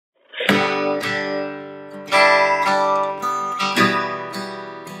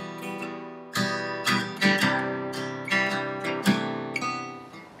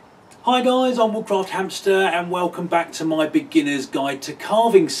Hi guys, I'm Woodcraft Hamster and welcome back to my Beginner's Guide to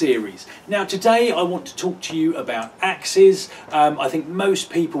Carving series. Now today I want to talk to you about axes. I think most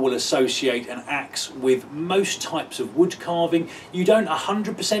people will associate an axe with most types of wood carving. You don't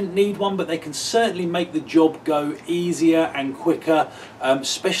 100% need one, but they can certainly make the job go easier and quicker,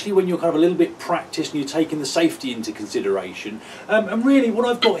 especially when you're kind of a little bit practiced and you're taking the safety into consideration. And really what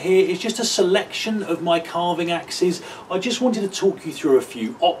I've got here is just a selection of my carving axes. I just wanted to talk you through a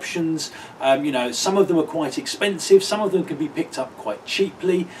few options. You know, some of them are quite expensive, some of them can be picked up quite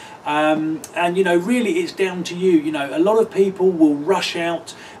cheaply, and you know, really it's down to you. You know, a lot of people will rush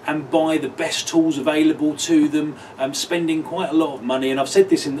out and buy the best tools available to them, spending quite a lot of money, and I've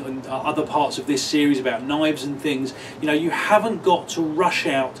said this in other parts of this series about knives and things. You know, you haven't got to rush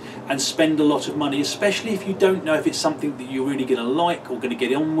out and spend a lot of money, especially if you don't know if it's something that you're really going to like or going to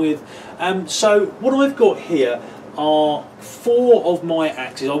get on with. So what I've got here are 4 of my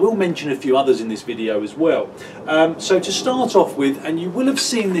axes. I will mention a few others in this video as well. So to start off with, and you will have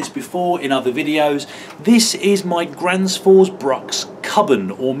seen this before in other videos, this is my Gransfors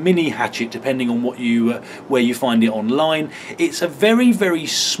Cubbon or mini hatchet, depending on what you where you find it online. It's a very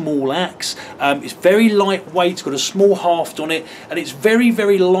small axe. It's very lightweight, it's got a small haft on it, and it's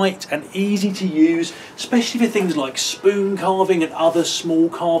very light and easy to use, especially for things like spoon carving and other small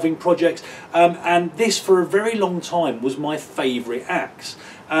carving projects. And this for a very long time was my favourite axe.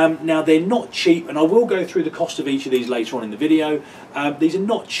 Now they're not cheap, and I will go through the cost of each of these later on in the video. These are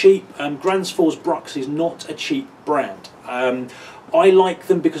not cheap. Gransfors is not a cheap brand. I like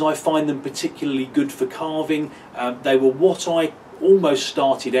them because I find them particularly good for carving. They were what I almost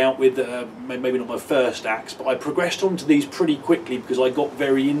started out with, maybe not my first axe, but I progressed onto these pretty quickly because I got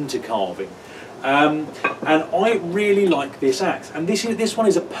very into carving. And I really like this axe, and this one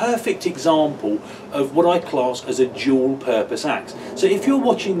is a perfect example of what I class as a dual purpose axe. So if you're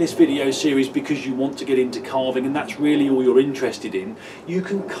watching this video series because you want to get into carving and that's really all you're interested in, you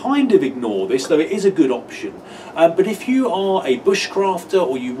can kind of ignore this, though it is a good option. But if you are a bushcrafter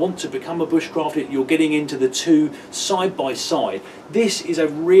or you want to become a bushcrafter, you're getting into the two side by side, this is a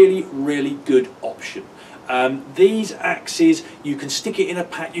really good option. These axes, you can stick it in a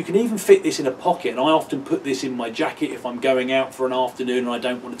pack, you can even fit this in a pocket, and I often put this in my jacket if I'm going out for an afternoon and I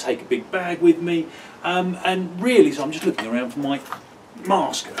don't want to take a big bag with me. And really, so I'm just looking around for my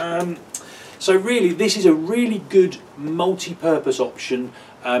mask. So really, this is a really good multi-purpose option.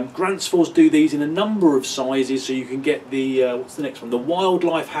 Gransfors do these in a number of sizes, so you can get the, what's the next one? The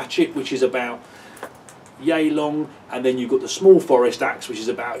wildlife hatchet, which is about yay long, and then you've got the small forest axe, which is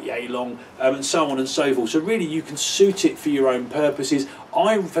about yay long, and so on and so forth. So really you can suit it for your own purposes.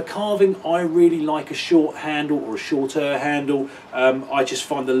 For carving, I really like a short handle or a shorter handle. I just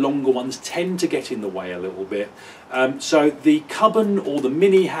find the longer ones tend to get in the way a little bit. So the Cubbon or the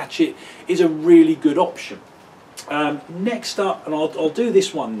mini hatchet is a really good option. Next up, and I'll do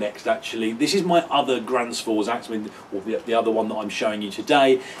this one next actually, this is my other Gransfors axe, or the other one that I'm showing you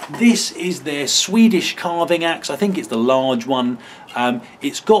today. This is their Swedish carving axe. I think it's the large one.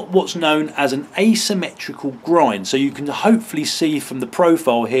 It's got what's known as an asymmetrical grind, so you can hopefully see from the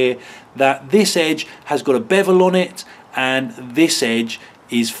profile here that this edge has got a bevel on it and this edge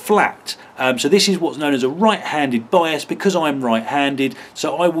is flat. So this is what's known as a right-handed bias, because I'm right-handed,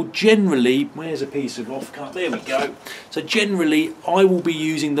 so I will generally, where's a piece of offcut, there we go, so generally I will be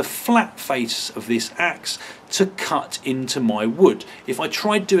using the flat face of this axe to cut into my wood. If I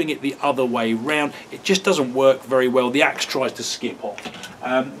tried doing it the other way round, it just doesn't work very well. The axe tries to skip off.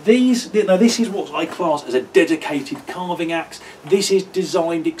 Now this is what I class as a dedicated carving axe. This is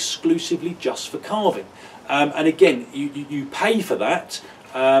designed exclusively just for carving. And again, you pay for that.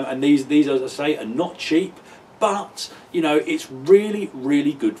 And these, as I say, are not cheap, but you know, it's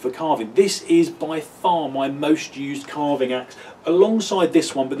really good for carving. This is by far my most used carving axe, alongside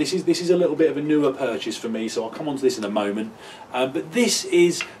this one, but this is a little bit of a newer purchase for me, so I'll come on to this in a moment. But this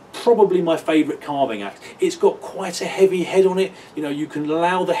is probably my favourite carving axe. It's got quite a heavy head on it. You know, you can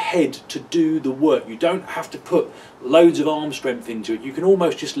allow the head to do the work. You don't have to put loads of arm strength into it. You can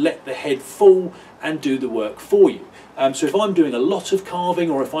almost just let the head fall and do the work for you. So if I'm doing a lot of carving,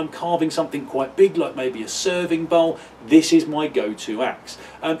 or if I'm carving something quite big like maybe a serving bowl, this is my go-to axe.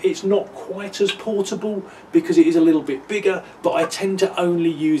 It's not quite as portable because it is a little bit bigger, but I tend to only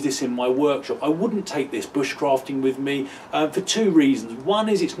use this in my workshop. I wouldn't take this bushcrafting with me for 2 reasons. One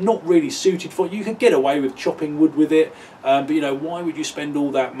is it's not really suited for it. You could get away with chopping wood with it, but you know, why would you spend all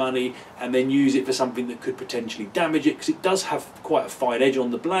that money and then use it for something that could potentially damage it, because it does have quite a fine edge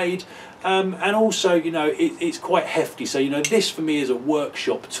on the blade. And also, you know, it's quite hefty, so you know, this for me is a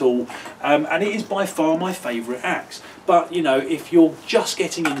workshop tool, and it is by far my favourite axe. But you know, if you're just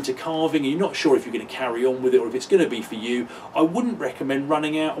getting into carving and you're not sure if you're going to carry on with it or if it's going to be for you, I wouldn't recommend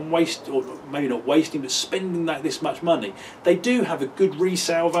running out and or maybe not wasting, but spending this much money. They do have a good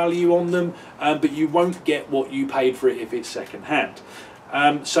resale value on them, but you won't get what you paid for it if it's second hand.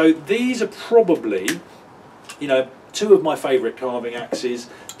 So these are probably, you know, two of my favourite carving axes.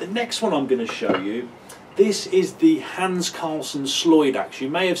 The next one I'm going to show you, this is the Hans Carlsen Sloyd axe. You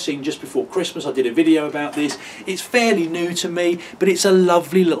may have seen just before Christmas I did a video about this. It's fairly new to me, but it's a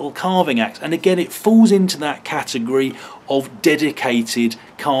lovely little carving axe, and again it falls into that category of dedicated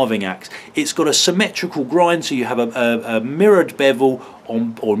carving axe. It's got a symmetrical grind, so you have a mirrored bevel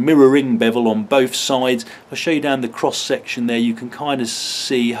or mirroring bevel on both sides. I'll show you down the cross section there. You can kind of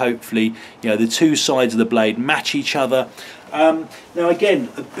see, hopefully, you know, the two sides of the blade match each other. Now again,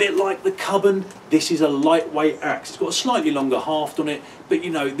 a bit like the Cubbon, this is a lightweight axe. It's got a slightly longer haft on it, but you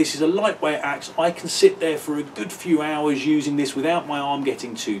know, this is a lightweight axe. I can sit there for a good few hours using this without my arm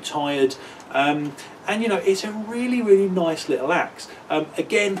getting too tired. And you know, it's a really, really nice little axe.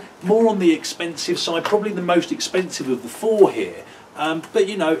 Again, more on the expensive side, probably the most expensive of the four here. But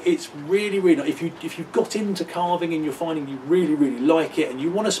you know, it's really, really nice. If you've got into carving and you're finding you really, really like it and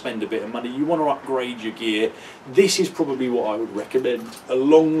you want to spend a bit of money, you want to upgrade your gear, this is probably what I would recommend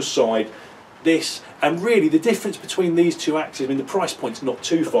alongside this. And really the difference between these two axes, I mean, the price point's not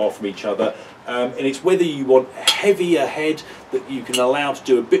too far from each other, and it's whether you want a heavier head that you can allow to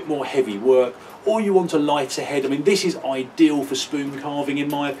do a bit more heavy work, or you want a lighter head. I mean, this is ideal for spoon carving in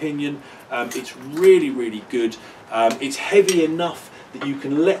my opinion. It's really, really good. It's heavy enough that you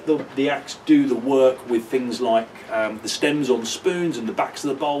can let the axe do the work with things like the stems on spoons and the backs of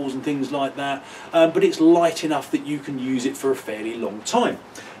the bowls and things like that, but it's light enough that you can use it for a fairly long time.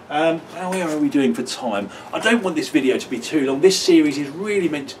 How are we doing for time? I don't want this video to be too long. This series is really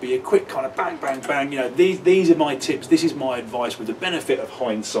meant to be a quick kind of bang, bang, bang. You know, these are my tips, this is my advice with the benefit of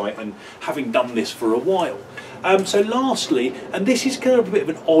hindsight and having done this for a while. So lastly, and this is kind of a bit of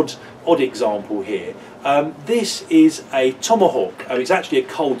an odd example here, this is a tomahawk. It's actually a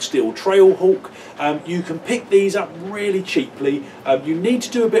cold steel trail hawk. You can pick these up really cheaply. You need to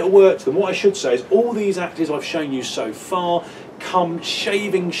do a bit of work to them. What I should say is all these axes I've shown you so far come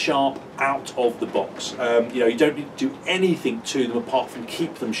shaving sharp out of the box. You know, you don't need to do anything to them apart from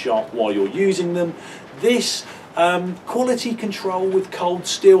keep them sharp while you're using them. This quality control with cold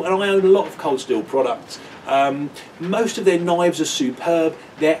steel, and I own a lot of cold steel products. Most of their knives are superb.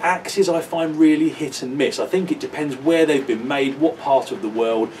 Their axes I find really hit and miss. I think it depends where they've been made, what part of the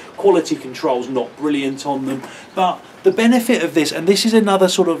world. Quality control's not brilliant on them, but the benefit of this, and this is another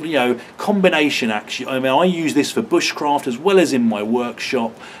sort of, you know, combination axe. I mean, I use this for bushcraft as well as in my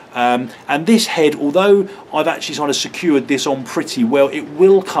workshop. And this head, although I've actually kind of secured this on pretty well, it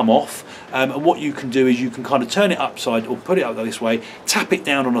will come off. And what you can do is you can kind of turn it upside or put it up this way, tap it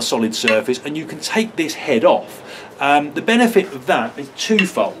down on a solid surface, and you can take this head off. The benefit of that is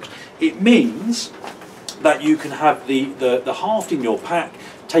twofold. It means that you can have the haft in your pack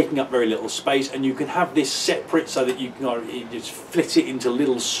taking up very little space, and you can have this separate so that you can just flit it into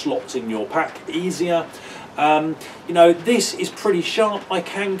little slots in your pack easier. You know, this is pretty sharp. I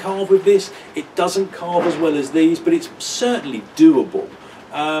can carve with this. It doesn't carve as well as these, but it's certainly doable.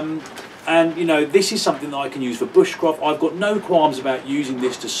 And you know, this is something that I can use for bushcraft. I've got no qualms about using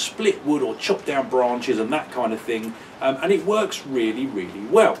this to split wood or chop down branches and that kind of thing, and it works really, really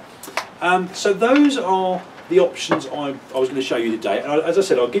well. So those are the options I was going to show you today. And as I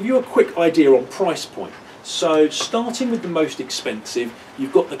said, I'll give you a quick idea on price point. So starting with the most expensive,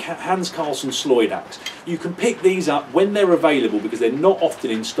 you've got the Hans Carlsen Sloyd axe. You can pick these up when they're available because they're not often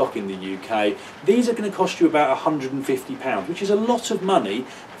in stock in the UK. These are going to cost you about £150, which is a lot of money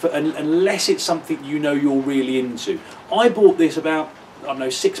unless it's something you know you're really into. I bought this about, I don't know,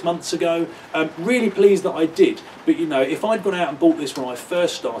 6 months ago. Really pleased that I did, but you know, if I'd gone out and bought this when I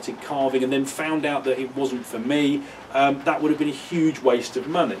first started carving and then found out that it wasn't for me, that would have been a huge waste of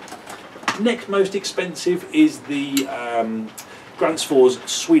money. Next most expensive is the Gränsfors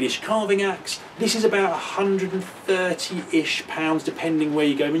Swedish carving axe. This is about 130-ish pounds depending where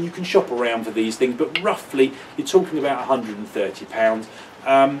you go. I mean, you can shop around for these things, but roughly you're talking about 130 pounds.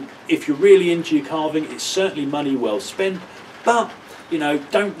 If you're really into your carving, it's certainly money well spent, but you know,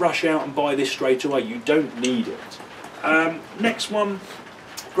 don't rush out and buy this straight away. You don't need it. Next one,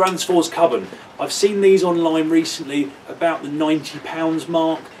 Gränsfors Cubbon. I've seen these online recently, about the £90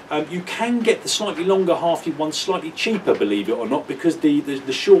 mark. You can get the slightly longer hafted ones slightly cheaper, believe it or not, because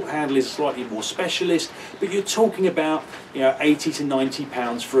the short handle is slightly more specialist, but you're talking about, you know, 80 to 90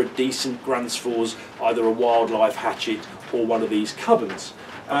 pounds for a decent Gränsfors, either a wildlife hatchet or one of these Cubbons.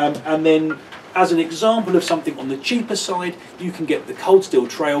 And then As an example of something on the cheaper side, you can get the cold steel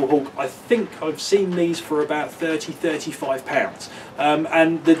Trailhawk. I think I've seen these for about £30–35.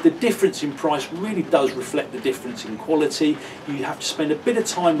 And the difference in price really does reflect the difference in quality. You have to spend a bit of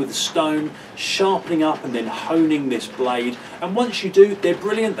time with the stone, sharpening up and then honing this blade. And once you do, they're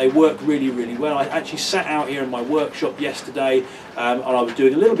brilliant. They work really, really well. I actually sat out here in my workshop yesterday and I was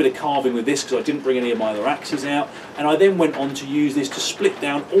doing a little bit of carving with this because I didn't bring any of my other axes out. And I then went on to use this to split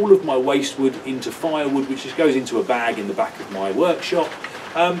down all of my waste wood into firewood, which just goes into a bag in the back of my workshop.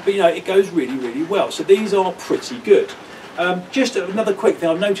 But you know, it goes really, really well. So these are pretty good. Just another quick thing,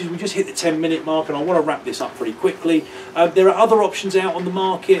 I've noticed we just hit the 10-minute mark and I want to wrap this up pretty quickly. There are other options out on the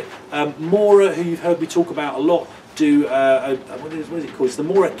market. Mora, who you've heard me talk about a lot, do, what is it called? It's the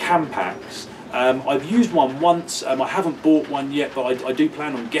Mora Camp Axe. I've used one once, I haven't bought one yet, but I do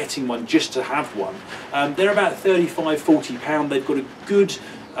plan on getting one just to have one. They're about £35–40. They've got a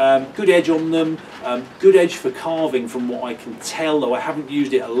good edge on them, good edge for carving from what I can tell, though I haven't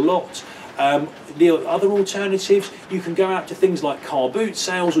used it a lot. The other alternatives, you can go out to things like car boot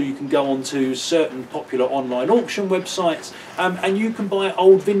sales, or you can go onto certain popular online auction websites and you can buy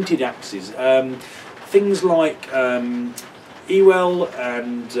old vintage axes. Things like Ewell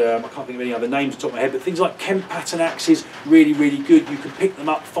and I can't think of any other names off the top of my head, but things like Kemp pattern axes, really, really good. You can pick them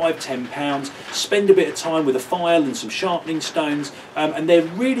up £5–10, spend a bit of time with a file and some sharpening stones, and they're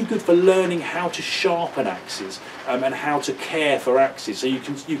really good for learning how to sharpen axes and how to care for axes. So you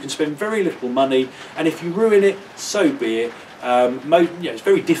can spend very little money, and if you ruin it, so be it. It's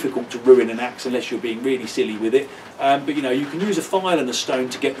very difficult to ruin an axe unless you're being really silly with it. But you know, you can use a file and a stone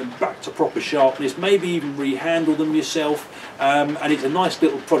to get them back to proper sharpness, maybe even rehandle them yourself, and it's a nice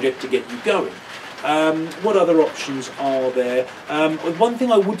little project to get you going. What other options are there? One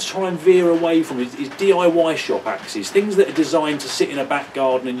thing I would try and veer away from is DIY shop axes, things that are designed to sit in a back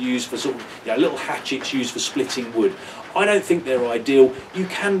garden and use for sort of, you know, little hatchets used for splitting wood. I don't think they're ideal. You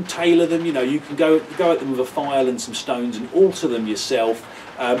can tailor them, you know, you can go at them with a file and some stones and alter them yourself.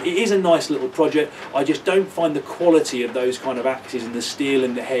 It is a nice little project. I just don't find the quality of those kind of axes, and the steel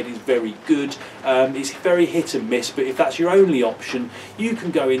in the head is very good. It's very hit and miss, but if that's your only option, you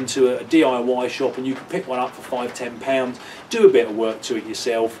can go into a DIY shop and you can pick one up for £5–10, do a bit of work to it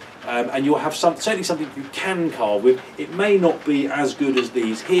yourself, and you'll have certainly something you can carve with. It may not be as good as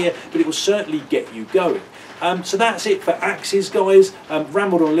these here, but it will certainly get you going. So that's it for axes, guys.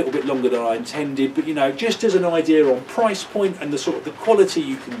 Rambled on a little bit longer than I intended, but you know, just as an idea on price point and the sort of the quality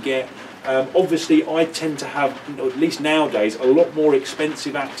you can get. Obviously I tend to have, at least nowadays, a lot more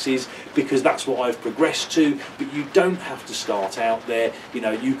expensive axes because that's what I've progressed to, but you don't have to start out there. You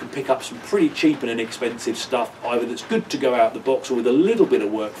know, you can pick up some pretty cheap and inexpensive stuff, either that's good to go out the box or with a little bit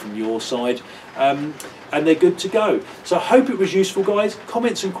of work from your side, and they're good to go. So I hope it was useful, guys.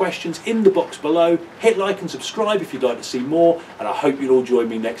 Comments and questions in the box below. Hit like and subscribe if you'd like to see more, and I hope you'll all join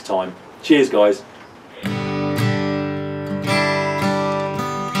me next time. Cheers, guys.